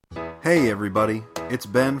Hey everybody, it's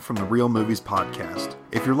Ben from the Real Movies Podcast.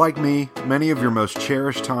 If you're like me, many of your most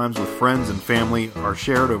cherished times with friends and family are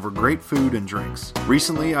shared over great food and drinks.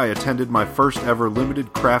 Recently, I attended my first ever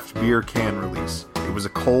limited craft beer can release. It was a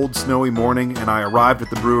cold, snowy morning, and I arrived at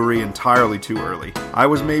the brewery entirely too early. I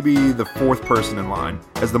was maybe the fourth person in line.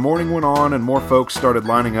 As the morning went on and more folks started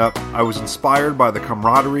lining up, I was inspired by the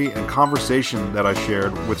camaraderie and conversation that I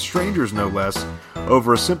shared, with strangers no less,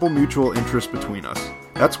 over a simple mutual interest between us.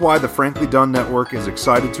 That's why the Frankly Done Network is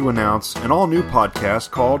excited to announce an all-new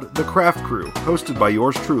podcast called The Craft Crew, hosted by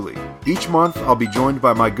yours truly. Each month, I'll be joined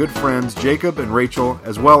by my good friends Jacob and Rachel,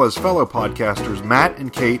 as well as fellow podcasters Matt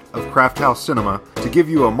and Kate of Craft House Cinema, to give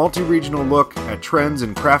you a multi-regional look at trends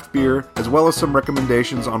in craft beer, as well as some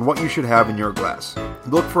recommendations on what you should have in your glass.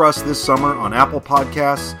 Look for us this summer on Apple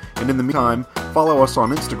Podcasts, and in the meantime, follow us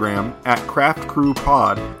on Instagram at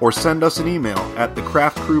CraftCrewPod, or send us an email at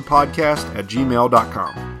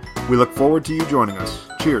thecraftcrewpodcast@gmail.com. We look forward to you joining us.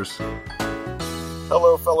 Cheers.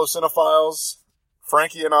 Hello, fellow cinephiles.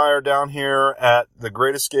 Frankie and I are down here at The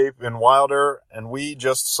Great Escape in Wilder, and we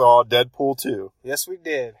just saw Deadpool 2. Yes, we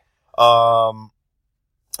did. And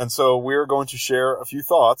so we're going to share a few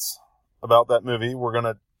thoughts about that movie. We're going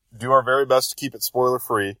to do our very best to keep it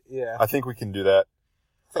spoiler-free. Yeah. I think we can do that.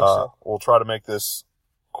 I think so. We'll try to make this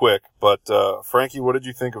quick, but Frankie, what did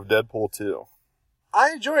you think of Deadpool 2?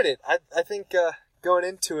 I enjoyed it. I think going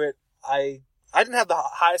into it, I didn't have the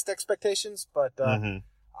highest expectations, but I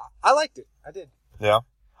liked it. I did. Yeah,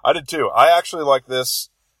 I did too. I actually like this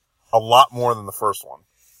a lot more than the first one.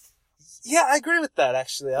 Yeah, I agree with that,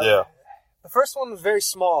 actually. Yeah. The first one was very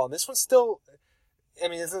small, and this one's still, I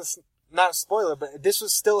mean, this is not a spoiler, but this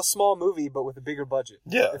was still a small movie, but with a bigger budget.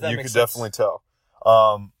 Yeah, you could definitely tell.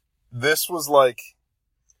 This was like,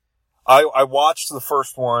 I watched the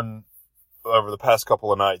first one over the past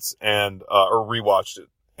couple of nights and, or rewatched it.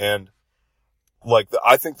 And like,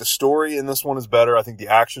 I think the story in this one is better. I think the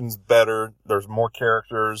action's better. There's more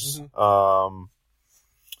characters. Mm-hmm.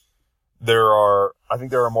 I think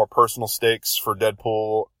there are more personal stakes for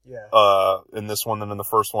Deadpool, in this one than in the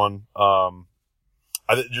first one.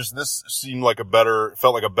 This seemed like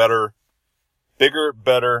felt like a better, bigger,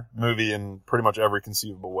 better movie in pretty much every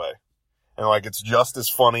conceivable way. And like, it's just as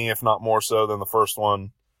funny, if not more so, than the first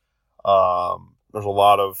one. There's a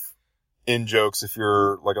lot of in-jokes if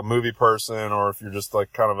you're like a movie person or if you're just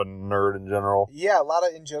like kind of a nerd in general. Yeah, a lot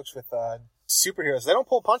of in-jokes with superheroes. They don't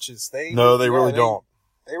pull punches. They really don't.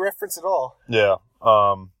 They reference it all. Yeah.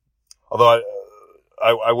 Although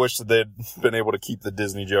I wish that they'd been able to keep the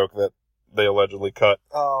Disney joke that they allegedly cut.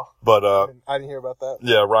 Oh. But I didn't hear about that.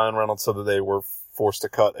 Yeah, Ryan Reynolds said that they were forced to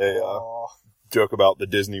cut a joke about the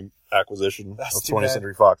Disney acquisition of 20th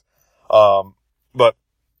Century Fox. But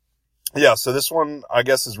yeah, so this one I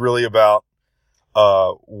guess is really about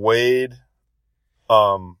Wade.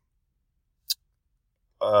 The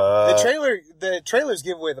trailers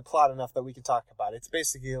give away the plot enough that we can talk about it. It's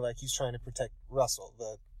basically like he's trying to protect Russell,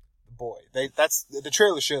 the boy. The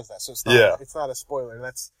trailer shows that, so it's not a spoiler.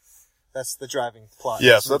 That's the driving plot.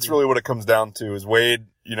 Yeah, so that's really what it comes down to, is Wade,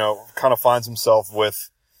 kind of finds himself with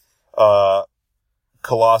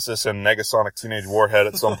Colossus and Negasonic Teenage Warhead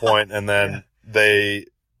at some point, and then they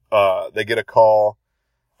get a call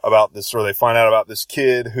about this, or they find out about this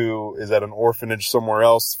kid who is at an orphanage somewhere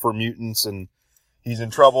else for mutants, and he's in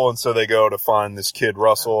trouble, and so they go to find this kid,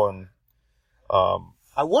 Russell, and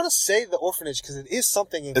I want to say the orphanage because it is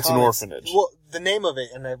something in it's comics. An orphanage. Well, the name of it,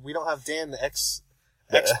 and we don't have Dan, the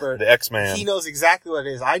expert. The X-Man. He knows exactly what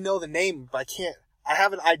it is. I know the name, but I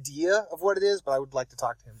have an idea of what it is, but I would like to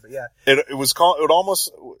talk to him. But yeah. It was called, it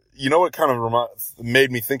almost, what kind of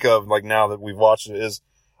made me think of, like, now that we've watched it, is,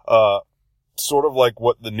 sort of like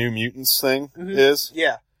what the New Mutants thing is.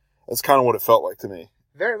 Yeah. That's kind of what it felt like to me.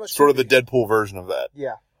 Very much. Sort of the Deadpool version of that.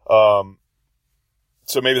 Yeah. So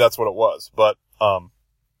maybe that's what it was, but,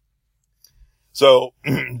 so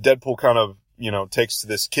Deadpool kind of, takes to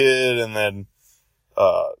this kid, and then,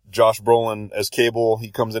 Josh Brolin as Cable, he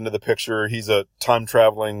comes into the picture. He's a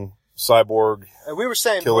time-traveling cyborg we were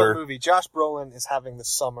saying killer. before the movie, Josh Brolin is having the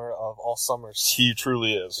summer of all summers. He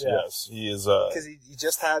truly is, yes. He is, because he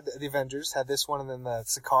just had the Avengers, had this one, and then the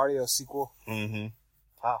Sicario sequel. Mm-hmm.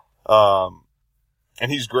 Wow.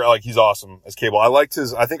 And he's great, like, he's awesome as Cable. I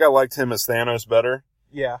think I liked him as Thanos better.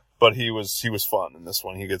 Yeah. But he was fun in this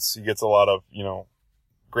one. He gets a lot of,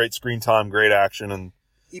 great screen time, great action, and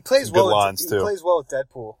he plays good well. lines too. He plays well with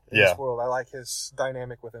Deadpool in this world. I like his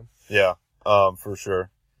dynamic with him. Yeah, for sure.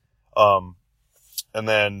 And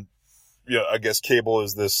then, I guess Cable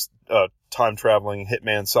is this time traveling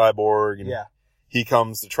hitman cyborg, and he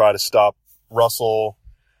comes to try to stop Russell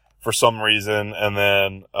for some reason, and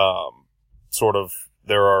then sort of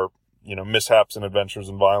there are mishaps and adventures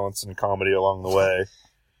and violence and comedy along the way.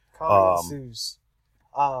 Comedy ensues.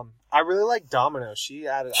 I really like Domino. She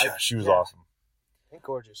added. She was awesome. And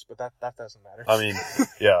gorgeous, but that doesn't matter. I mean,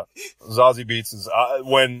 yeah, Zazie Beetz is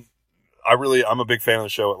I'm a big fan of the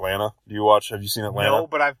show Atlanta. Have you seen Atlanta? No,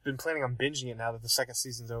 but I've been planning on binging it now that the second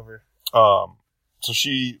season's over. So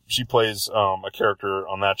she plays a character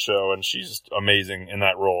on that show, and she's amazing in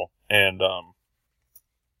that role. And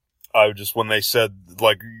when they said,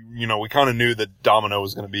 like, we kind of knew that Domino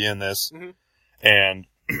was going to be in this, mm-hmm. and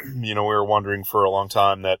we were wondering for a long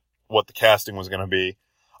time what the casting was going to be.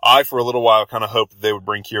 For a little while, kind of hoped that they would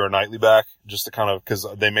bring Keira Knightley back, just to because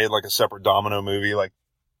they made like a separate Domino movie like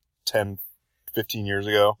 10, 15 years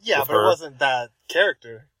ago. Yeah, but it wasn't that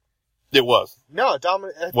character. It was. No,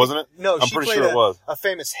 Domino. Wasn't it? No, I'm pretty sure it was. A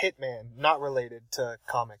famous hitman, not related to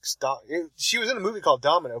comics. She was in a movie called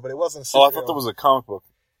Domino, but it wasn't a superhero. Oh, I thought that was a comic book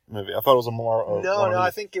movie. I thought it was a more... No, I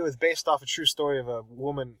think it was based off a true story of a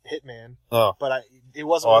woman hitman. Oh. But it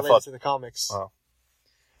wasn't related to the comics. Oh.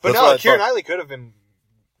 But no, Keira Knightley could have been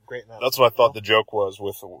great in that. That's what I thought the joke was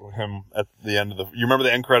with him at the end of you remember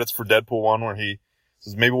the end credits for Deadpool 1 where he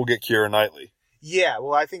says, maybe we'll get Keira Knightley? Yeah,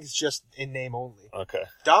 well, I think it's just in name only. Okay.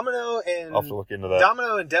 Domino and... I'll have to look into that.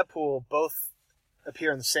 Domino and Deadpool both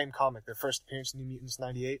appear in the same comic. Their first appearance in New Mutants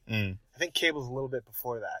 98. Mm. I think Cable's a little bit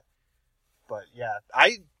before that. But yeah,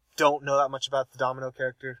 I don't know that much about the Domino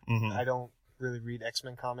character. Mm-hmm. I don't really read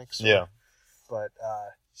X-Men comics. Yeah. But,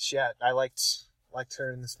 I liked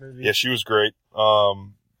her in this movie. Yeah, she was great.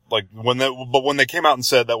 When they came out and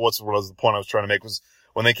said that, what was the point I was trying to make was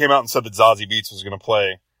when they came out and said that Zazie Beetz was going to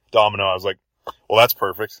play Domino, I was like, well, that's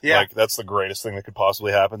perfect. Yeah. Like, that's the greatest thing that could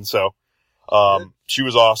possibly happen. So, she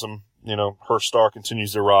was awesome. Her star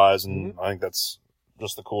continues to rise, and I think that's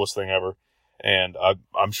just the coolest thing ever. And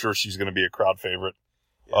I'm sure she's going to be a crowd favorite.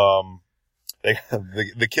 Yeah.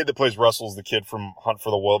 The kid that plays Russell is the kid from Hunt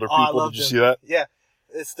for the Wilder People. Did you see that? Yeah.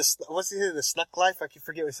 It's the Snuck Life? I can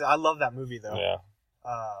forget what it said. I love that movie, though. Yeah.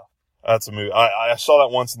 That's a movie. I saw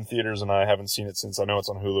that once in theaters, and I haven't seen it since. I know it's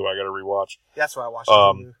on Hulu. I got to rewatch. That's why I watched it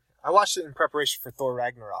on Hulu. I watched it in preparation for Thor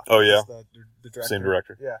Ragnarok. Oh, yeah? The director. Same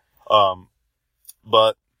director. Yeah.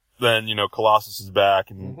 But then, Colossus is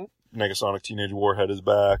back, and Negasonic Teenage Warhead is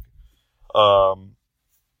back. And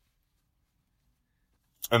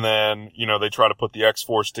then, they try to put the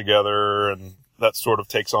X-Force together, and that sort of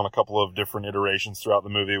takes on a couple of different iterations throughout the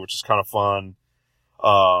movie, which is kind of fun.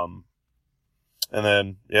 And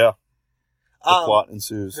then, yeah, the plot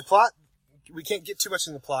ensues. The plot, we can't get too much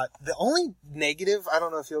in the plot. The only negative, I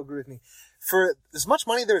don't know if you'll agree with me, for as much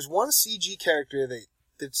money, there's one CG character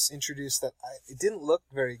that's introduced that it didn't look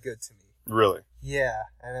very good to me. Really? Yeah,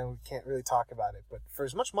 and then we can't really talk about it, but for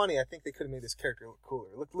as much money, I think they could have made this character look cooler.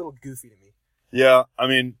 It looked a little goofy to me. Yeah, I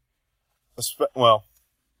mean, I know.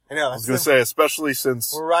 I was going to say, especially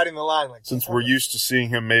since... We're riding the line. Since we're used to seeing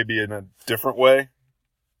him maybe in a different way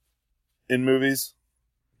in movies.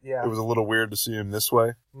 Yeah. It was a little weird to see him this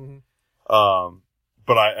way. Mm-hmm.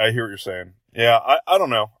 But I hear what you're saying. Yeah, I don't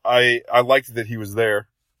know. I liked that he was there.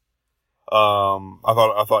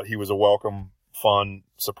 I thought he was a welcome, fun,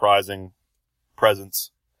 surprising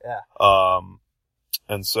presence. Yeah.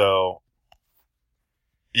 And so...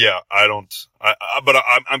 Yeah, but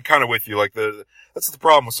I'm kind of with you. Like that's the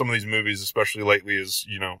problem with some of these movies, especially lately, is,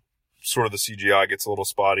 sort of the CGI gets a little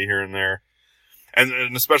spotty here and there.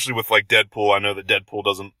 And especially with like Deadpool, I know that Deadpool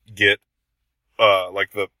doesn't get,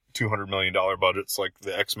 like the $200 million budgets like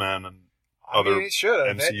the X-Men and other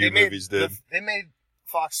MCU movies did. They made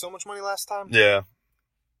Fox so much money last time. Yeah.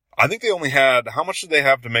 I think they only had, how much did they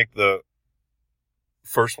have to make the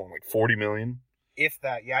first one? Like $40 million? If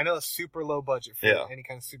that, yeah. I know it's super low budget for any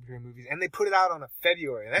kind of superhero movies. And they put it out on a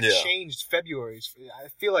February. And that changed February's. I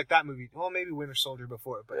feel like that movie, well, maybe Winter Soldier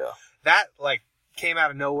before it, but that, came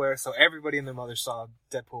out of nowhere, so everybody and their mother saw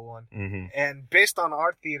Deadpool 1. Mm-hmm. And based on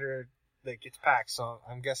our theater, it's packed, so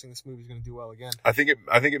I'm guessing this movie's going to do well again. I think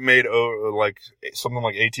it made, something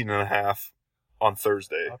like 18.5 on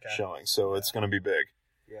Thursday showing, so it's going to be big.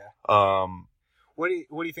 Yeah. What do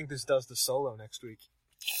you think this does to Solo next week?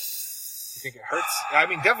 You think it hurts? I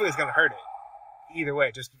mean, definitely it's going to hurt it. Either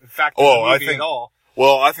way, just the fact that the movie at all.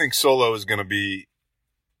 Well, I think Solo is going to be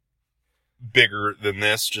bigger than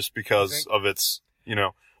this just because of its,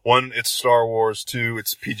 one, it's Star Wars, two,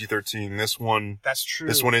 it's PG-13. This one, that's true.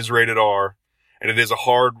 This one is rated R, and it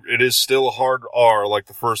is still a hard R like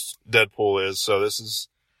the first Deadpool is. So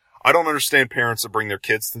I don't understand parents that bring their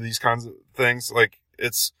kids to these kinds of things. Like,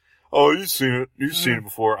 it's, oh, you've seen it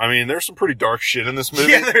before. I mean, there's some pretty dark shit in this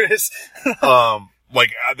movie. Yeah, there is.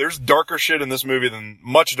 like, there's darker shit in this movie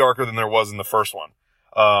much darker than there was in the first one.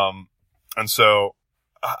 And so,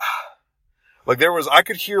 like, I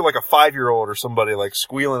could hear, like, a 5-year-old or somebody, like,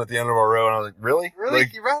 squealing at the end of our row, and I was like, really? Really?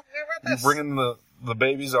 Like, you wrote this? You're bringing the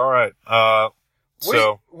babies? All right.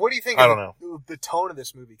 What do you think I of don't the tone of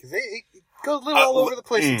this movie? Because it goes a little all over the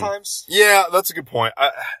place at times. Yeah, that's a good point.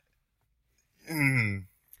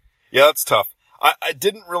 Yeah, that's tough. It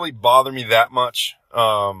didn't really bother me that much.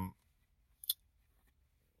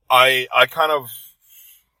 I kind of,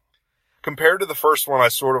 compared to the first one, I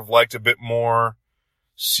sort of liked a bit more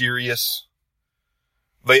serious.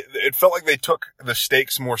 It felt like they took the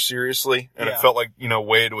stakes more seriously, and it felt like,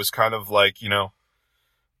 Wade was kind of like,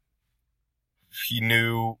 he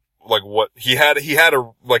knew, like, what he had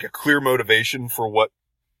a clear motivation for what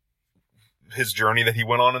his journey that he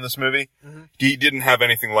went on in this movie. Mm-hmm. He didn't have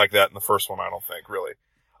anything like that in the first one, I don't think, really.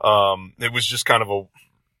 It was just kind of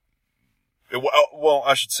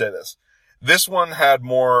I should say this. This one had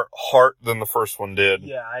more heart than the first one did.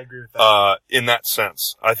 Yeah, I agree with that. In that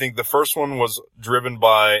sense. I think the first one was driven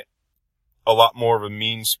by a lot more of a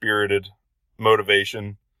mean-spirited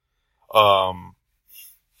motivation. And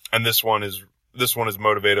this one is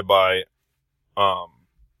motivated by,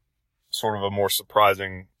 sort of a more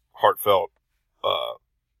surprising, heartfelt, I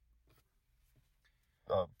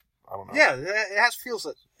don't know. Yeah, it has feels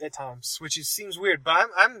at times, which seems weird, but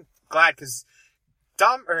I'm glad because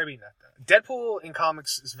Deadpool in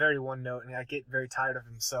comics is very one note, and I get very tired of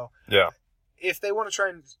him. So yeah, if they want to try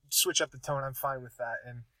and switch up the tone, I'm fine with that.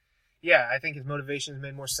 And yeah, I think his motivations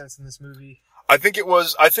made more sense in this movie. I think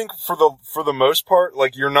for the most part,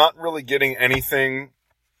 like, you're not really getting anything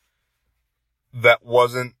that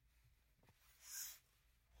wasn't,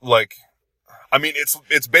 like, I mean,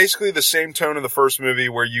 it's basically the same tone in the first movie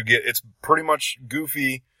where it's pretty much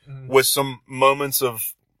goofy with some moments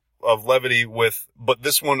of levity but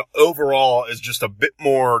this one overall is just a bit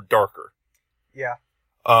more darker. Yeah.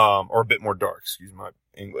 Or a bit more dark, excuse my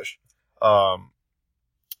English.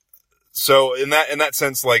 So in that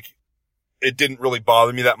sense, like, it didn't really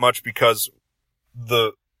bother me that much because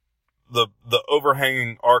the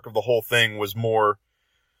overhanging arc of the whole thing was more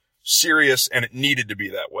serious, and it needed to be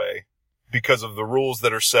that way because of the rules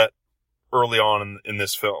that are set early on in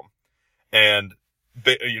this film. And,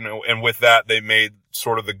 and with that, they made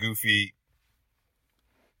sort of the goofy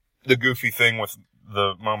thing with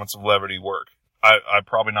the moments of levity work. I'm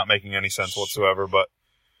probably not making any sense whatsoever, but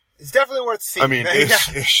it's definitely worth seeing. I mean,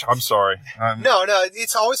 I'm sorry. No,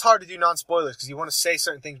 it's always hard to do non-spoilers because you want to say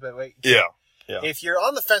certain things, but wait. Yeah. If you're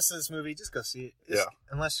on the fence to this movie, just go see it. Yeah.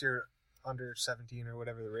 Unless you're under 17 or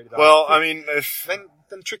whatever the rated. Well, I mean,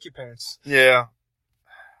 then trick your parents. Yeah.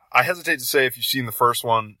 I hesitate to say if you've seen the first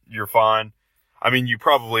one, you're fine. I mean, you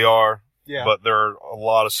probably are. Yeah. But there are a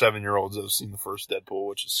lot of 7-year-olds that have seen the first Deadpool,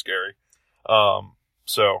 which is scary.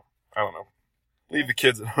 So I don't know. Leave the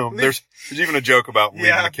kids at home. There's even a joke about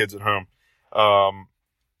leaving the kids at home.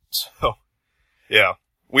 So yeah,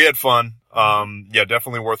 we had fun. Yeah,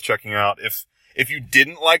 definitely worth checking out. If you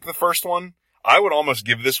didn't like the first one, I would almost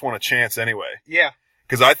give this one a chance anyway. Yeah.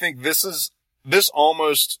 Cause I think this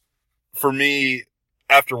almost, for me,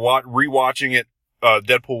 after rewatching it,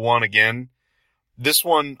 Deadpool 1 again, this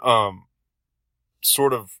one,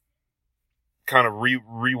 sort of kind of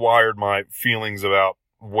rewired my feelings about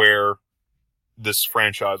where this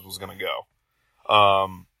franchise was going to go,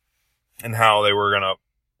 and how they were going to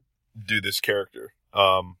do this character.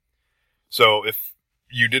 So if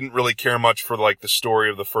you didn't really care much for, like, the story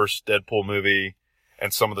of the first Deadpool movie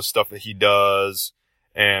and some of the stuff that he does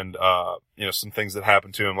and, some things that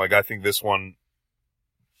happen to him, like, I think this one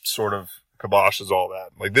sort of kiboshes all that.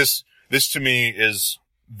 Like, this to me is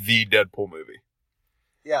the Deadpool movie.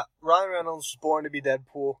 Yeah. Ryan Reynolds was born to be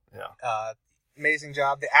Deadpool. Yeah. Amazing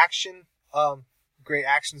job. The action, great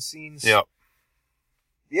action scenes. Yep.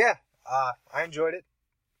 Yeah. I enjoyed it.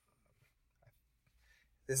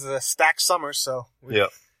 This is a stacked summer, so. Yeah.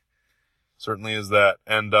 Certainly is that.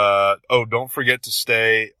 And, don't forget to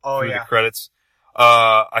stay through the credits.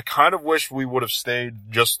 I kind of wish we would have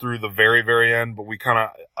stayed just through the very, very end, but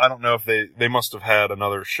I don't know if they must have had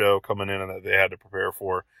another show coming in and that they had to prepare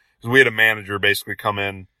for. Because we had a manager basically come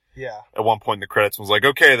in at one point in the credits and was like,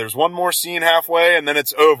 okay, there's one more scene halfway and then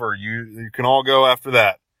it's over. You can all go after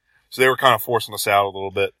that. So they were kind of forcing us out a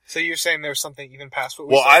little bit. So you're saying there was something even past what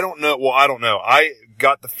we said? I don't know. I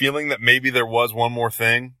got the feeling that maybe there was one more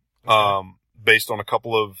thing, based on a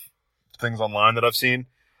couple of things online that I've seen.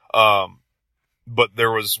 But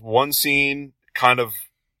there was one scene kind of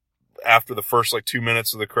after the first, 2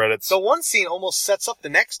 minutes of the credits. So one scene almost sets up the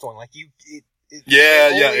next one.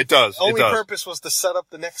 it does. Only purpose was to set up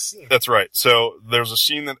the next scene. That's right. So there's a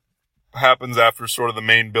scene that happens after sort of the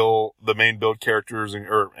main build characters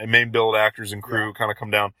or main build actors and crew kind of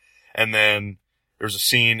come down, and then there's a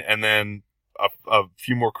scene, and then a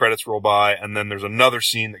few more credits roll by, and then there's another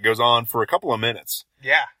scene that goes on for a couple of minutes.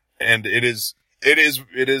 Yeah. And it is,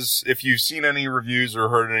 if you've seen any reviews or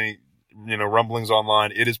heard any, rumblings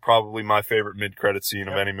online, it is probably my favorite mid-credit scene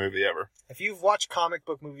of any movie ever. If you've watched comic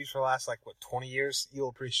book movies for the last, 20 years, you'll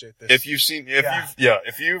appreciate this. If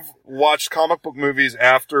you've watched comic book movies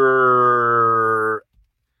after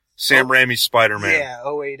Sam Raimi's Spider-Man. Yeah,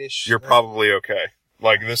 08-ish. You're probably okay.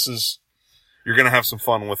 You're gonna have some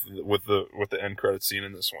fun with the end credit scene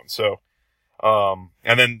in this one. So,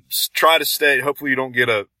 and then try to stay, hopefully you don't get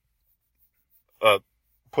a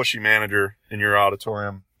pushy manager in your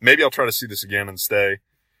auditorium. Maybe I'll try to see this again and stay.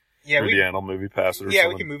 Yeah, I'll movie pass it or something.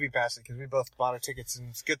 We can movie pass it because we both bought our tickets, and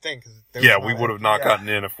it's a good thing. We would have not gotten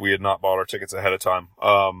in if we had not bought our tickets ahead of time.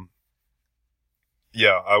 I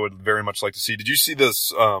would very much like to see. Did you see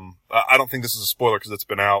this? I don't think this is a spoiler because it's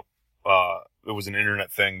been out. It was an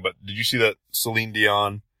internet thing, but did you see that Celine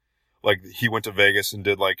Dion, he went to Vegas and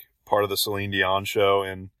did part of the Celine Dion show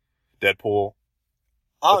in Deadpool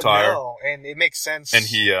attire? No, and it makes sense. And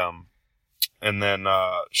he, and then,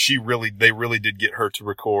 they really did get her to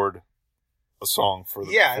record a song for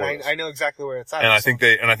the, and I know exactly where it's at. And I think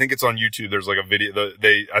it's on YouTube. There's a video,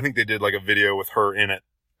 I think they did a video with her in it,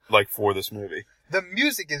 for this movie. The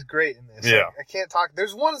music is great in this. Yeah. I can't talk.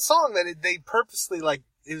 There's one song that they purposely,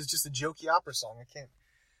 it was just a jokey opera song.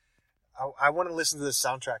 I want to listen to this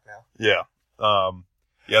soundtrack now. Yeah.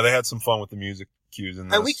 They had some fun with the music cues in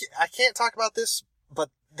this. And I can't talk about this,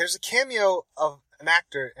 but there's a cameo of an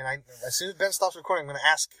actor, and as soon as Ben stops recording, I'm going to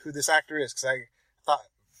ask who this actor is, because I thought,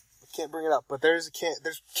 I can't bring it up, but there's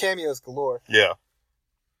cameos galore. Yeah.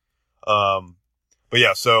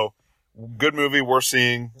 So, good movie, worth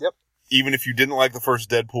seeing. Yep. Even if you didn't like the first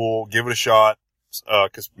Deadpool, give it a shot.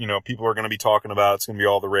 Cause, people are going to be talking about it. It's going to be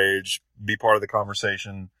all the rage. Be part of the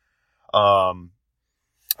conversation. I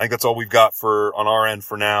think that's all we've got on our end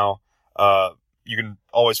for now. You can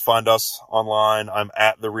always find us online. I'm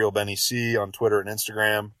at The Real Benny C on Twitter and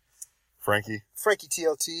Instagram. Frankie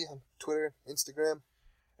TLT on Twitter, Instagram.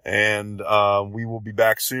 And, we will be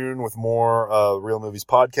back soon with more, Real Movies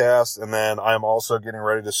podcast. And then I am also getting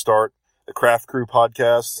ready to start the Craft Crew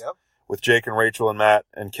podcast. Yep. With Jake and Rachel and Matt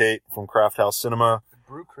and Kate from Craft House Cinema. The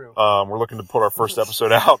Brew Crew. We're looking to put our first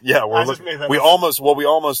episode out. Yeah, we almost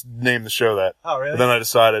named the show that. Oh, really? But then I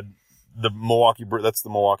decided that's the Milwaukee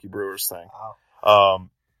Brewers thing. Wow.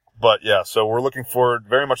 So we're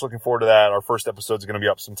very much looking forward to that. Our first episode's going to be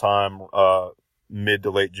up sometime, mid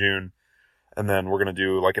to late June. And then we're going to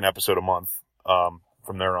do an episode a month,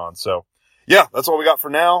 from there on. So yeah, that's all we got for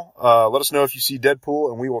now. Let us know if you see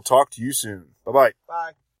Deadpool, and we will talk to you soon. Bye-bye.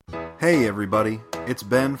 Bye. Hey everybody, it's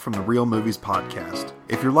Ben from the Real Movies Podcast.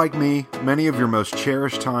 If you're like me, many of your most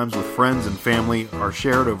cherished times with friends and family are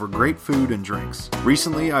shared over great food and drinks.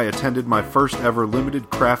 Recently, I attended my first ever limited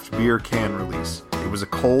craft beer can release. It was a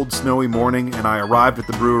cold, snowy morning, and I arrived at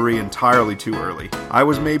the brewery entirely too early. I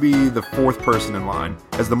was maybe the fourth person in line.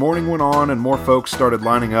 As the morning went on and more folks started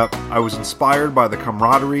lining up, I was inspired by the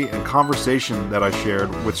camaraderie and conversation that I shared,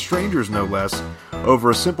 with strangers no less, over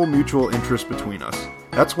a simple mutual interest between us.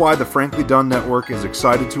 That's why the Frankly Done Network is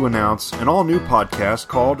excited to announce an all-new podcast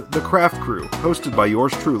called The Craft Crew, hosted by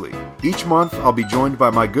yours truly. Each month, I'll be joined by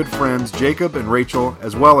my good friends Jacob and Rachel,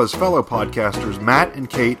 as well as fellow podcasters Matt and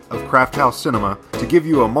Kate of Craft House Cinema, to give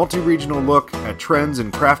you a multi-regional look at trends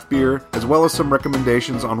in craft beer, as well as some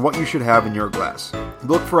recommendations on what you should have in your glass.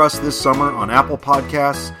 Look for us this summer on Apple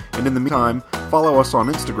Podcasts, and in the meantime, follow us on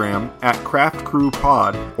Instagram at Craft Crew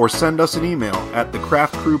Pod, or send us an email at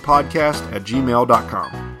thecraftcrewpodcast@gmail.com.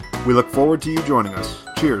 We look forward to you joining us.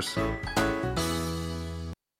 Cheers.